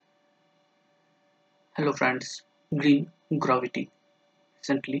Hello friends, Green Gravity.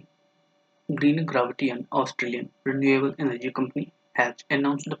 Recently, Green Gravity, an Australian renewable energy company, has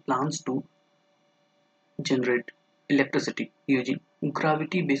announced the plans to generate electricity using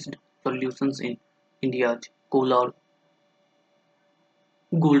gravity-based solutions in India's Kolar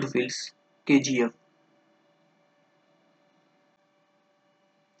goldfields (KGF).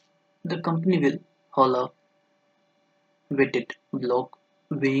 The company will haul a weighted block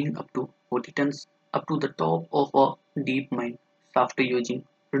weighing up to 40 tons up to the top of a deep mine shaft using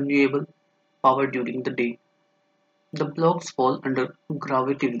renewable power during the day. The blocks fall under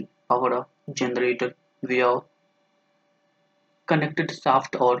gravity will power a generator via connected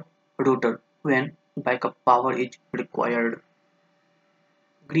shaft or rotor when backup power is required.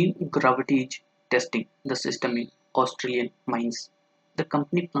 Green Gravity is testing the system in Australian mines. The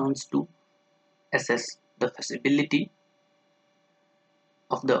company plans to assess the feasibility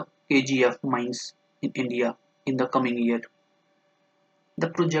of the KGF mines in India in the coming year. The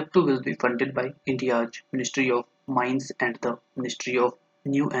project will be funded by India's Ministry of Mines and the Ministry of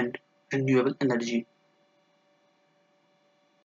New and Renewable Energy.